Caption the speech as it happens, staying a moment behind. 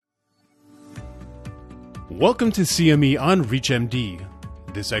Welcome to CME on ReachMD.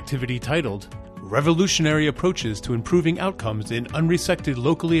 This activity titled Revolutionary Approaches to Improving Outcomes in Unresected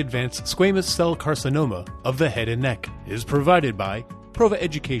Locally Advanced Squamous Cell Carcinoma of the Head and Neck is provided by Prova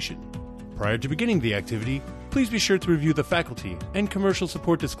Education. Prior to beginning the activity, please be sure to review the faculty and commercial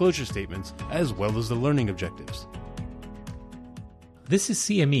support disclosure statements as well as the learning objectives. This is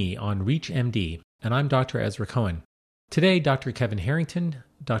CME on ReachMD, and I'm Dr. Ezra Cohen. Today, Dr. Kevin Harrington,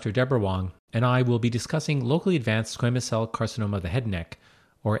 Dr. Deborah Wong, and I will be discussing locally advanced squamous cell carcinoma of the head and neck,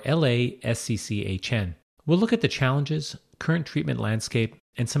 or LA-SCCHN. We'll look at the challenges, current treatment landscape,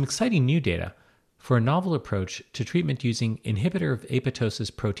 and some exciting new data for a novel approach to treatment using inhibitor of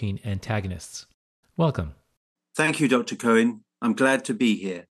apoptosis protein antagonists. Welcome. Thank you, Dr. Cohen. I'm glad to be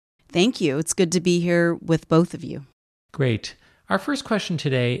here. Thank you. It's good to be here with both of you. Great. Our first question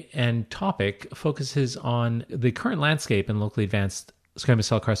today and topic focuses on the current landscape in locally advanced squamous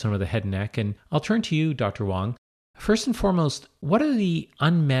cell carcinoma of the head and neck. And I'll turn to you, Dr. Wong. First and foremost, what are the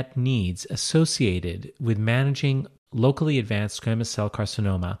unmet needs associated with managing locally advanced squamous cell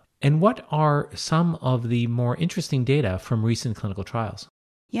carcinoma? And what are some of the more interesting data from recent clinical trials?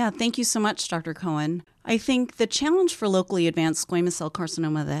 Yeah, thank you so much, Dr. Cohen. I think the challenge for locally advanced squamous cell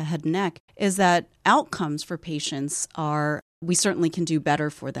carcinoma of the head and neck is that outcomes for patients we certainly can do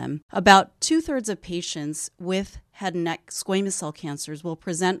better for them. About 2/3 of patients with head and neck squamous cell cancers will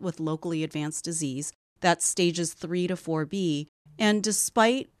present with locally advanced disease. That's stages 3 to 4B. And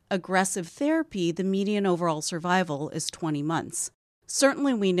despite aggressive therapy, the median overall survival is 20 months.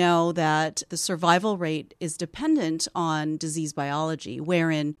 Certainly, we know that the survival rate is dependent on disease biology,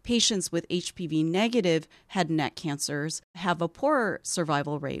 wherein patients with HPV-negative head and neck cancers have a poorer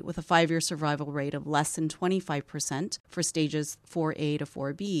survival rate with a 5-year survival rate of less than 25% for stages 4A to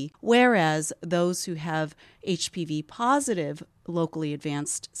 4B, whereas those who have HPV-positive locally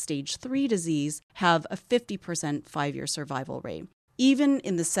advanced stage 3 disease have a 50% 5-year survival rate. Even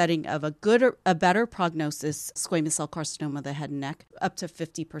in the setting of a better prognosis squamous cell carcinoma of the head and neck, up to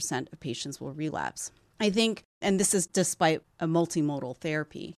 50% of patients will relapse. I think, and this is despite a multimodal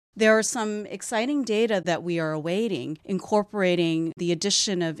therapy. There are some exciting data that we are awaiting incorporating the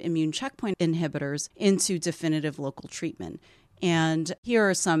addition of immune checkpoint inhibitors into definitive local treatment. And here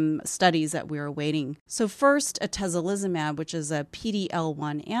are some studies that we're awaiting. So first, atezolizumab, which is a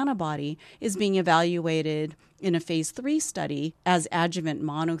PD-L1 antibody, is being evaluated in a phase 3 study as adjuvant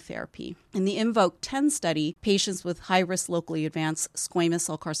monotherapy. In the INVOKE-10 study, patients with high-risk locally advanced squamous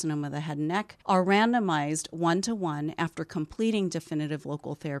cell carcinoma of the head and neck are randomized 1-to-1 after completing definitive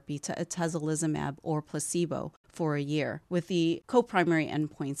local therapy to atezolizumab or placebo for a year, with the co-primary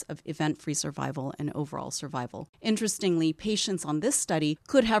endpoints of event-free survival and overall survival. Interestingly, patients on this study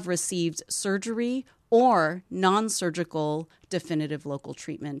could have received surgery or non-surgical definitive local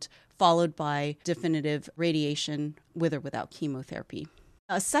treatment, followed by definitive radiation with or without chemotherapy.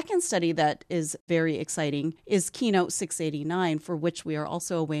 A second study that is very exciting is Keynote 689, for which we are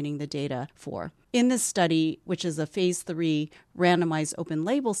also awaiting the data for. In this study, which is a phase 3 randomized open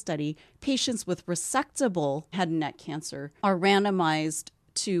label study, patients with resectable head and neck cancer are randomized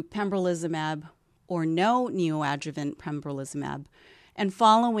to pembrolizumab or no neoadjuvant pembrolizumab, and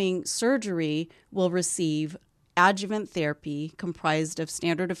following surgery will receive adjuvant therapy comprised of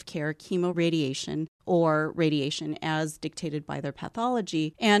standard of care chemoradiation or radiation as dictated by their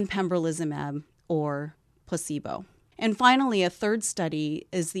pathology, and pembrolizumab or placebo. And finally, a third study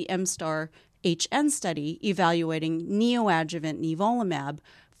is the SCCHN study evaluating neoadjuvant nivolumab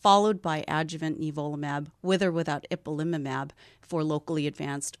followed by adjuvant nivolumab with or without ipilimumab for locally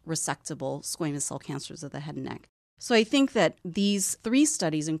advanced resectable squamous cell cancers of the head and neck. So I think that these 3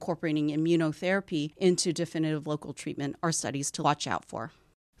 studies incorporating immunotherapy into definitive local treatment are studies to watch out for.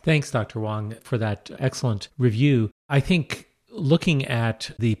 Thanks, Dr. Wong, for that excellent review. I think looking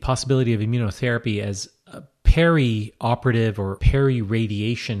at the possibility of immunotherapy as a peri-operative or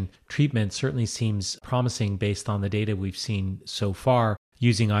peri-radiation treatment certainly seems promising based on the data we've seen so far,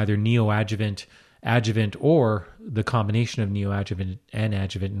 using either neoadjuvant, adjuvant, or the combination of neoadjuvant and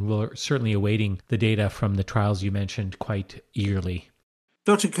adjuvant, and we're certainly awaiting the data from the trials you mentioned quite eagerly.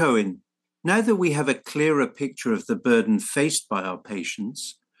 Dr. Cohen, now that we have a clearer picture of the burden faced by our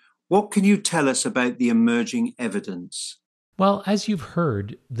patients, what can you tell us about the emerging evidence? Well, as you've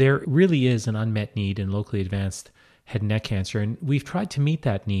heard, there really is an unmet need in locally advanced head and neck cancer, and we've tried to meet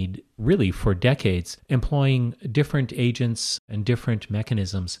that need really for decades, employing different agents and different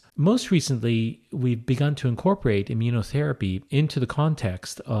mechanisms. Most recently, we've begun to incorporate immunotherapy into the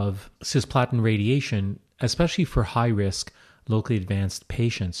context of cisplatin radiation, especially for high-risk locally advanced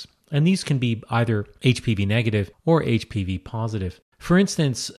patients. And these can be either HPV negative or HPV positive. For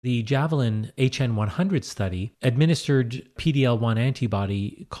instance, the Javelin HN100 study administered PD-L1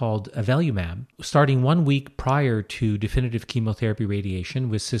 antibody called avelumab, starting 1 week prior to definitive chemotherapy radiation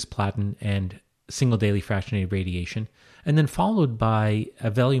with cisplatin and single daily fractionated radiation, and then followed by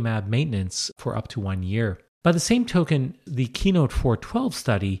avelumab maintenance for up to 1 year. By the same token, the Keynote 412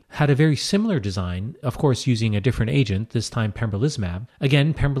 study had a very similar design, of course using a different agent, this time pembrolizumab.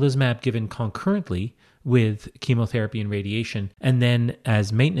 Again, pembrolizumab given concurrently with chemotherapy and radiation, and then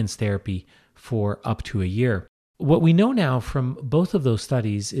as maintenance therapy for up to a year. What we know now from both of those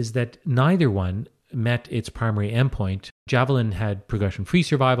studies is that neither one met its primary endpoint. Javelin had progression-free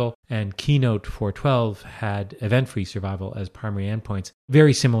survival, and Keynote 412 had event-free survival as primary endpoints,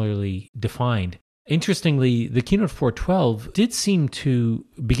 very similarly defined. Interestingly, the Keynote 412 did seem to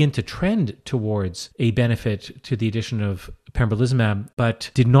begin to trend towards a benefit to the addition of pembrolizumab,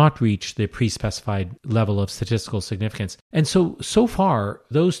 but did not reach the pre-specified level of statistical significance. And so far,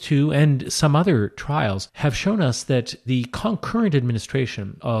 those two and some other trials have shown us that the concurrent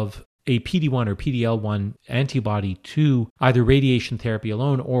administration of a PD-1 or PD-L1 antibody to either radiation therapy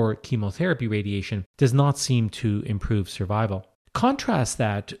alone or chemotherapy radiation does not seem to improve survival. Contrast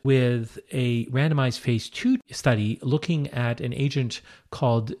that with a randomized phase 2 study looking at an agent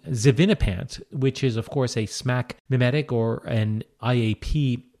called xevinapant, which is, of course, a SMAC mimetic or an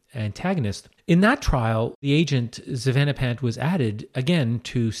IAP antagonist. In that trial, the agent xevinapant was added again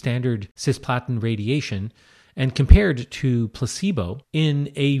to standard cisplatin radiation and compared to placebo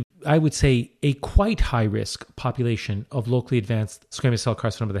in I would say, a quite high-risk population of locally advanced squamous cell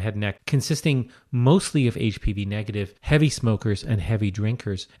carcinoma of the head and neck, consisting mostly of HPV-negative, heavy smokers, and heavy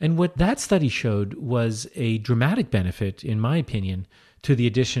drinkers. And what that study showed was a dramatic benefit, in my opinion, to the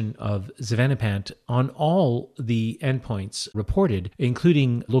addition of xevinapant on all the endpoints reported,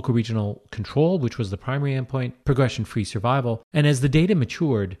 including local regional control, which was the primary endpoint, progression-free survival, and as the data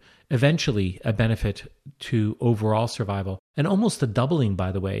matured, eventually a benefit to overall survival, and almost a doubling,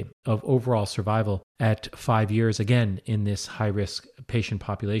 by the way, of overall survival at 5 years, again, in this high-risk patient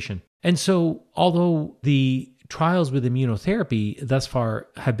population. And so, although the trials with immunotherapy thus far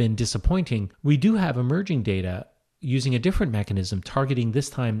have been disappointing, we do have emerging data using a different mechanism, targeting this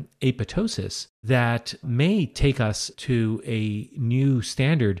time apoptosis, that may take us to a new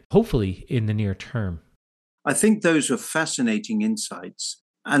standard, hopefully in the near term. I think those were fascinating insights.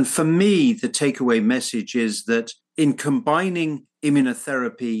 And for me, the takeaway message is that in combining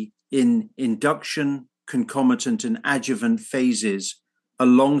immunotherapy in induction, concomitant, and adjuvant phases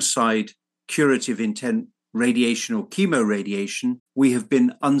alongside curative intent radiation or chemoradiation, we have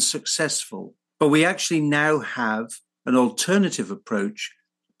been unsuccessful. But we actually now have an alternative approach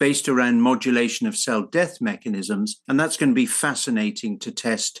based around modulation of cell death mechanisms, and that's going to be fascinating to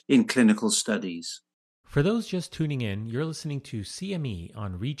test in clinical studies. For those just tuning in, you're listening to CME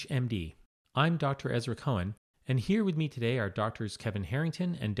on ReachMD. I'm Dr. Ezra Cohen, and here with me today are Drs. Kevin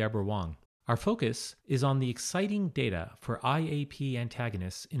Harrington and Deborah Wong. Our focus is on the exciting data for IAP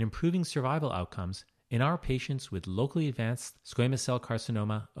antagonists in improving survival outcomes in our patients with locally advanced squamous cell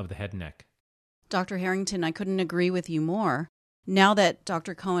carcinoma of the head and neck. Dr. Harrington, I couldn't agree with you more. Now that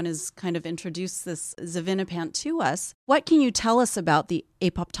Dr. Cohen has kind of introduced this xevinapant to us, what can you tell us about the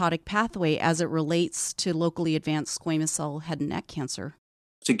apoptotic pathway as it relates to locally advanced squamous cell head and neck cancer?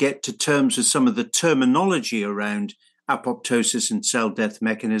 To get to terms with some of the terminology around apoptosis and cell death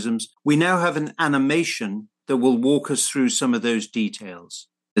mechanisms, we now have an animation that will walk us through some of those details.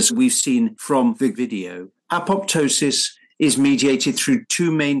 As we've seen from the video, apoptosis is mediated through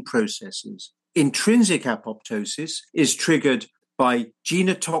two main processes. Intrinsic apoptosis is triggered by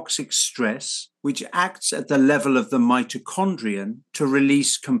genotoxic stress, which acts at the level of the mitochondrion to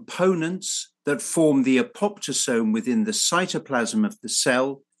release components that form the apoptosome within the cytoplasm of the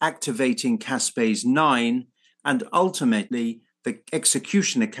cell, activating caspase 9 and ultimately the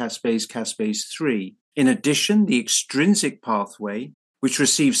execution of caspase 3. In addition, the extrinsic pathway, which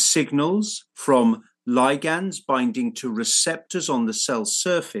receives signals from ligands binding to receptors on the cell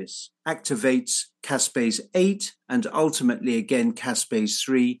surface, activates caspase 8 and ultimately again caspase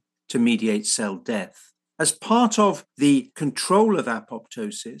 3 to mediate cell death. As part of the control of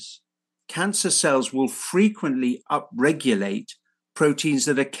apoptosis, cancer cells will frequently upregulate proteins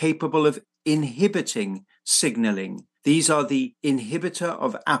that are capable of inhibiting signaling. These are the inhibitor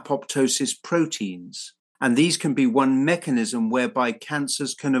of apoptosis proteins. And these can be one mechanism whereby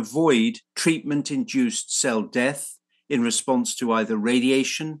cancers can avoid treatment-induced cell death in response to either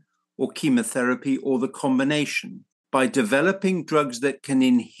radiation or chemotherapy or the combination. By developing drugs that can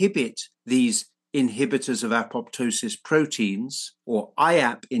inhibit these inhibitors of apoptosis proteins or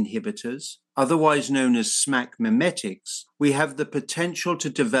IAP inhibitors, otherwise known as SMAC mimetics, we have the potential to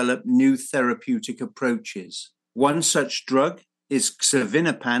develop new therapeutic approaches. One such drug is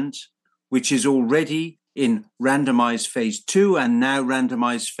xevinapant, which is already in randomized phase 2 and now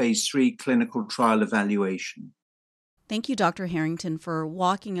randomized phase 3 clinical trial evaluation. Thank you, Dr. Harrington, for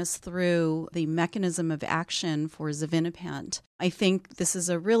walking us through the mechanism of action for xevinapant. I think this is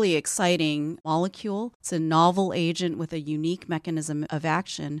a really exciting molecule. It's a novel agent with a unique mechanism of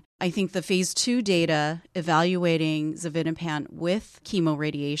action. I think the phase 2 data evaluating xevinapant with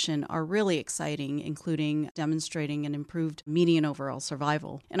chemoradiation are really exciting, including demonstrating an improved median overall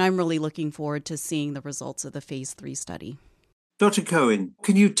survival. And I'm really looking forward to seeing the results of the phase 3 study. Dr. Cohen,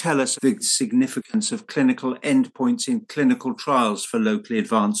 can you tell us the significance of clinical endpoints in clinical trials for locally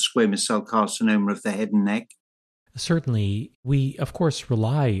advanced squamous cell carcinoma of the head and neck? Certainly, we, of course,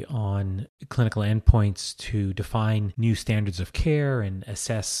 rely on clinical endpoints to define new standards of care and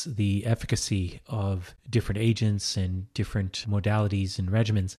assess the efficacy of different agents and different modalities and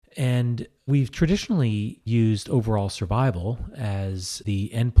regimens. And we've traditionally used overall survival as the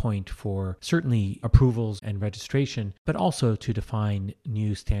endpoint for certainly approvals and registration, but also to define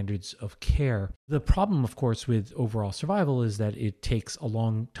new standards of care. The problem, of course, with overall survival is that it takes a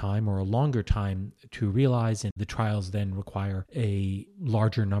long time or a longer time to realize, and the trials then require a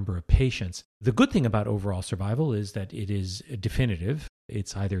larger number of patients. The good thing about overall survival is that it is definitive.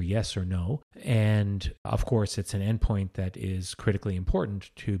 It's either yes or no. And of course, it's an endpoint that is critically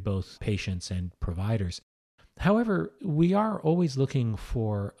important to both patients and providers. However, we are always looking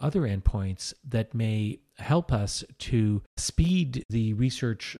for other endpoints that may help us to speed the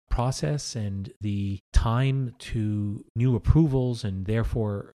research process and the time to new approvals and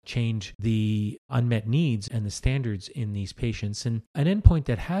therefore change the unmet needs and the standards in these patients. And an endpoint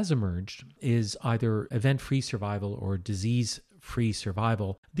that has emerged is either event-free survival or disease-free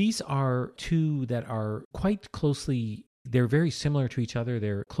survival. These are two that are quite closely They're very similar to each other.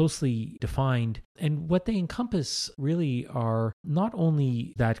 They're closely defined. And what they encompass really are not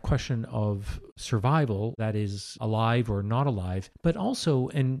only that question of survival, that is alive or not alive, but also,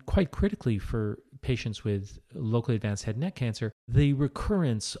 and quite critically for patients with locally advanced head and neck cancer, the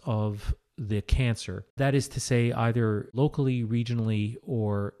recurrence of the cancer. That is to say, either locally, regionally,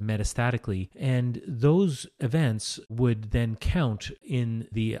 or metastatically. And those events would then count in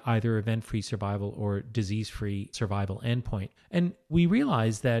the either event-free survival or disease-free survival endpoint. And we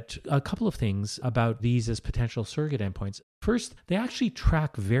realize that a couple of things about these as potential surrogate endpoints. First, they actually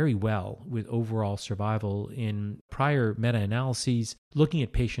track very well with overall survival in prior meta-analyses, looking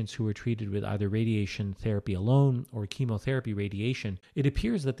at patients who were treated with either radiation therapy alone or chemotherapy radiation. It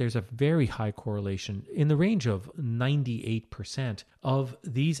appears that there's a very high correlation in the range of 98% of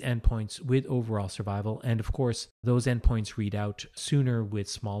these endpoints with overall survival. And of course, those endpoints read out sooner with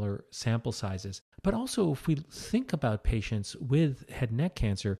smaller sample sizes. But also, if we think about patients with head and neck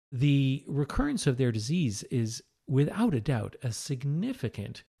cancer, the recurrence of their disease is without a doubt a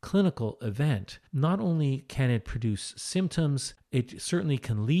significant clinical event. Not only can it produce symptoms, it certainly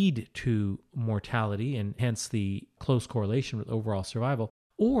can lead to mortality and hence the close correlation with overall survival,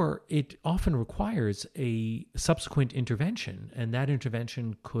 or it often requires a subsequent intervention, and that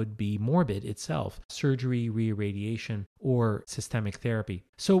intervention could be morbid itself, surgery, reirradiation, or systemic therapy.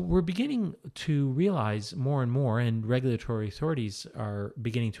 So we're beginning to realize more and more, and regulatory authorities are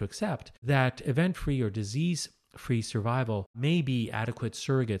beginning to accept, that event-free or disease-free survival may be adequate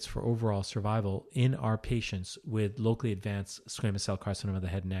surrogates for overall survival in our patients with locally advanced squamous cell carcinoma of the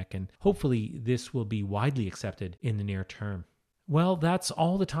head and neck, and hopefully this will be widely accepted in the near term. Well, that's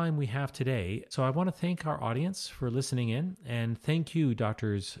all the time we have today. So I want to thank our audience for listening in, and thank you,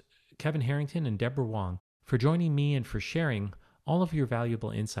 Drs. Kevin Harrington and Deborah Wong, for joining me and for sharing all of your valuable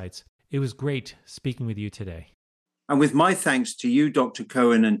insights. It was great speaking with you today. And with my thanks to you, Dr.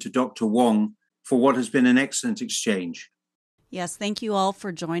 Cohen, and to Dr. Wong for what has been an excellent exchange. Yes, thank you all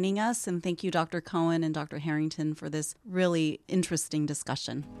for joining us, and thank you, Dr. Cohen and Dr. Harrington, for this really interesting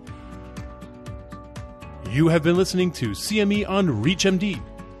discussion. You have been listening to CME on ReachMD.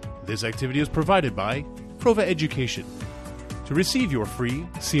 This activity is provided by Prova Education. To receive your free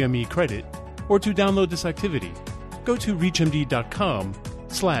CME credit or to download this activity, go to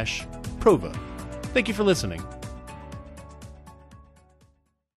reachmd.com/Prova. Thank you for listening.